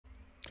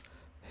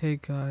Hey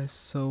guys,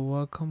 so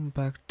welcome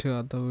back to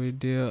other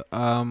video.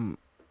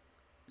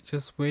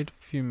 Just wait a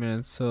few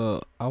minutes.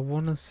 So I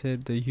wanna say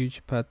the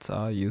huge pets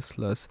are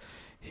useless.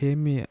 Hear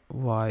me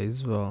why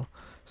as well.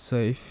 So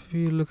if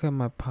you look at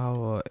my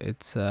power,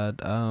 it's at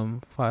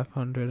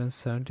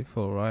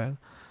 574, right?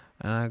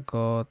 And I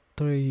got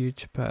 3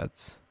 huge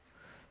pets.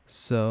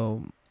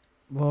 So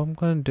what I'm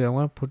gonna do, I'm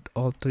gonna put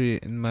all 3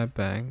 in my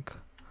bank.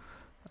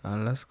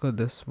 Let's go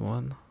this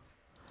one,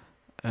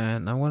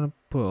 and I'm gonna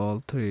put all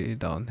 3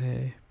 down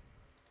here.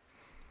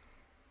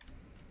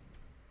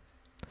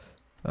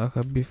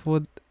 Okay,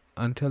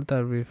 until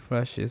that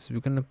refreshes, we're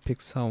gonna pick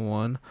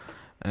someone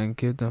and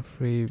give them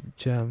free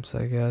gems,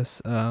 I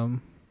guess.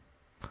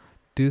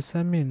 Do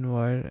send me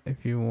invite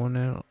if you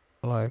wanna.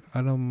 Like,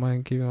 I don't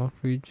mind giving out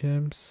free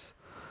gems,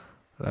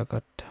 like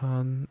a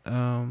ton.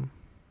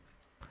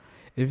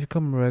 If you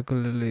come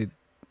regularly,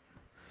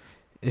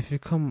 if you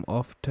come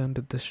often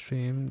to the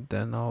stream,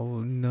 then I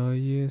will know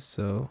you.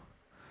 So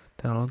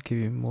then I'll give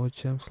you more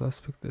gems. Let's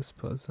pick this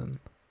person.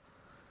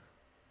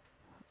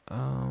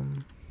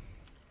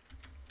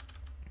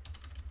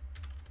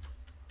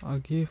 I'll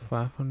give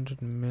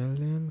 500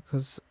 million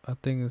because I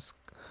think it's.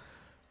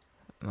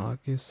 I'll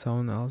give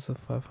someone else a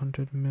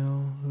 500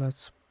 mil.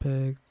 Let's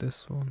pick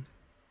this one.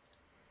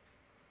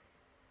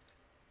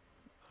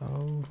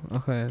 Oh,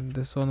 okay.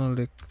 This one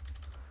only.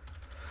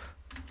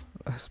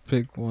 Let's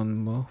pick one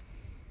more.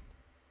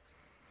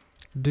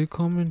 Do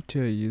comment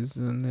your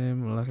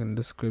username like in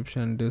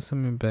description. Do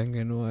some bank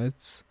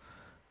invites.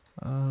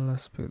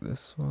 Let's pick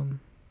this one.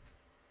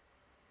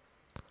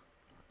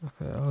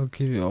 Okay, I'll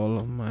give you all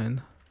of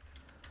mine.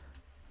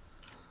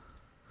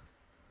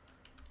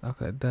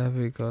 Okay, there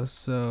we go.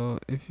 So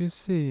if you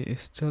see,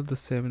 it's still the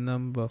same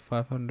number,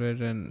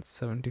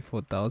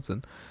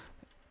 574,000.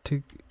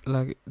 To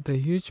like the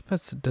huge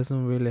pets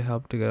doesn't really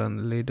help to get on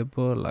the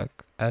leaderboard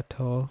like at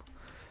all.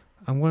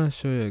 I'm gonna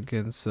show you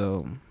again.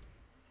 So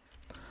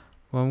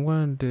what I'm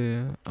gonna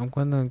do, I'm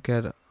gonna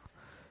get.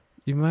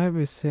 You might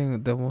be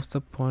saying that what's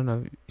the point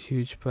of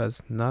huge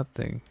pets?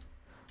 Nothing.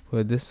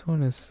 But this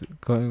one is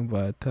going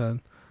by a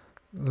ton.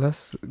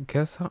 Let's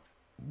guess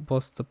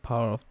what's the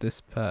power of this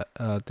pet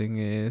thing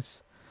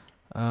is.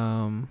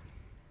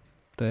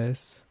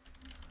 This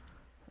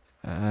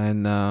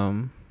and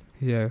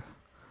yeah,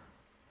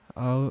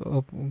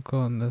 I'll go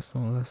on this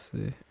one. Let's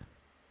see,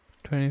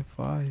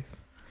 25.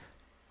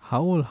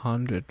 How will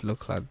 100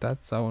 look like?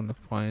 That's I want to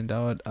find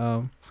out.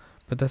 But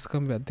that's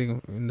gonna be, I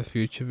think, in the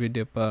future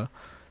video. But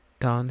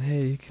down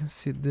here you can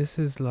see this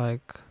is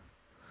like,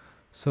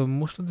 so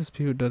most of these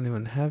people don't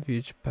even have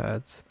huge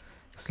pads.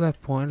 It's like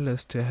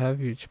pointless to have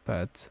huge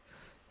pads,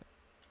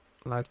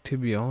 like, to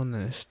be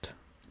honest.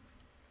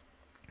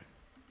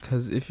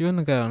 Because if you want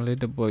to get on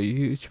leaderboard,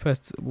 huge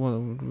pads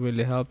won't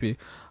really help you.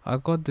 I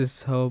got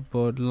this whole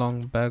board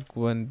long back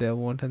when there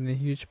weren't any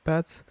huge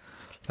pads.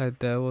 Like,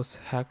 there was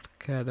hacked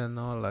cat and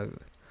all. Like,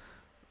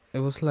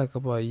 it was like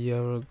about a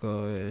year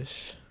ago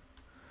ish,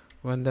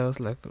 when there was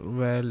like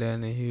rarely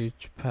any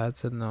huge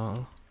pads and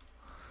all.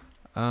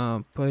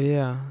 But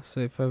yeah,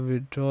 so if I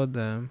withdraw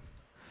them,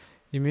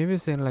 you may be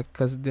saying like,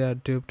 cause they are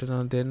duped.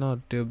 No, they're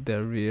not duped,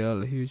 they're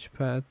real huge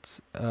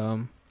pets.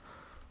 One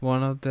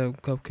of them,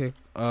 Cupcake,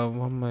 one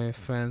of my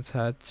friends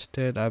hatched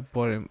it. I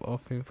bought him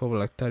off him for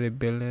like 30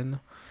 billion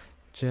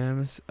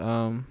gems,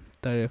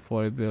 30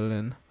 40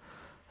 billion,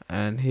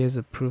 and here's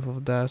a proof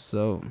of that.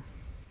 So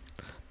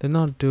they're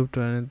not duped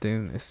or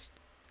anything. It's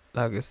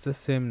like, it's the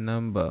same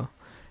number.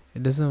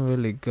 It doesn't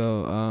really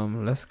go.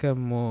 Let's get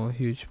more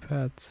huge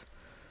pets,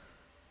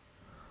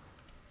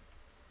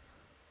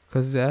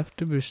 because they have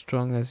to be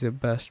strong as your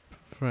best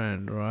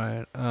friend,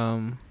 right?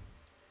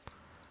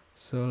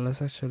 So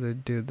let's actually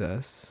do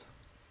this.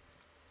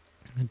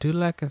 Do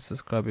like and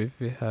subscribe if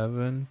you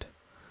haven't.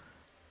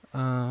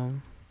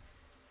 So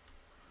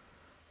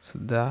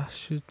that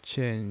should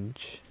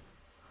change.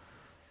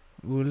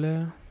 Will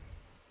it?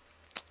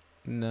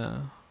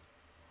 No,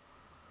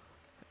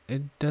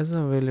 it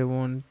doesn't really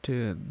want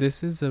to.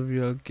 This is a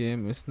real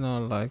game. It's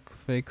not like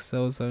fake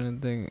cells or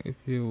anything.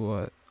 If you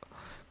what,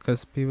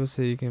 because people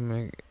say you can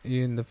make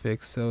you in the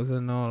fake cells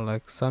and all.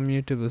 Like, some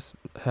YouTubers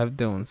have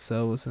their own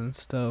cells and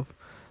stuff.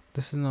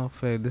 This is not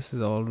fake. This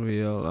is all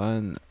real.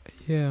 And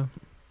yeah,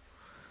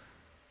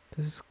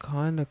 this is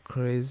kind of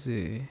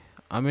crazy.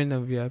 I'm in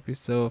a VIP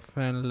server.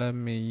 Friend let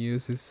me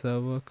use his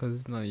server because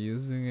he's not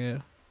using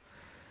it,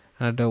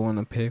 and I don't want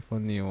to pay for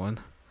a new one.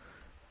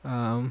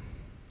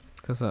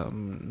 Because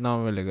I'm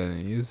not really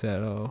gonna use it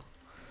at all.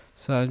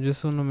 So I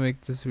just want to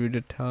make this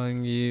video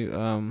telling you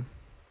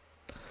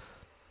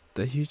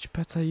the huge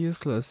pets are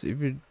useless.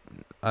 If you,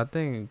 I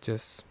think,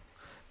 just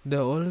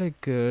they're only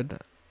good,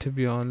 to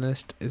be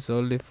honest, is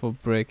only for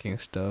breaking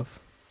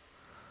stuff.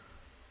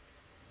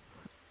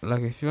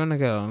 Like, if you wanna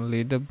get on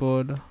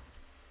leaderboard,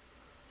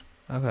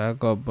 okay, I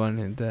got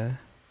bunny there.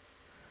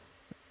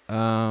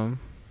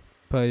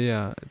 But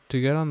yeah, to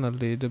get on the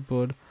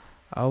leaderboard,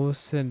 I would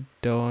say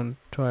don't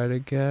try to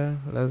get.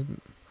 Let's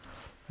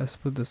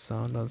put the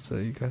sound on so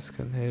you guys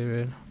can hear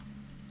it.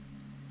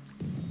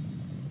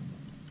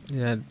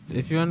 Yeah,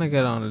 if you wanna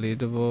get on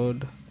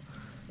leaderboard,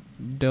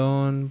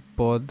 don't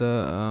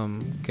bother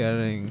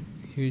getting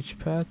huge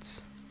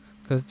pets,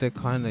 cause they're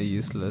kinda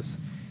useless.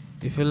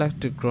 If you like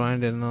to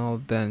grind and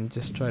all, then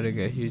just try to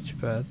get huge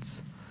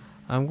pets.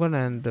 I'm gonna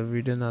end the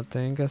video now.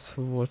 Thank you guys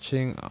for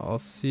watching. I'll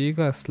see you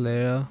guys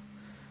later.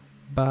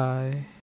 Bye.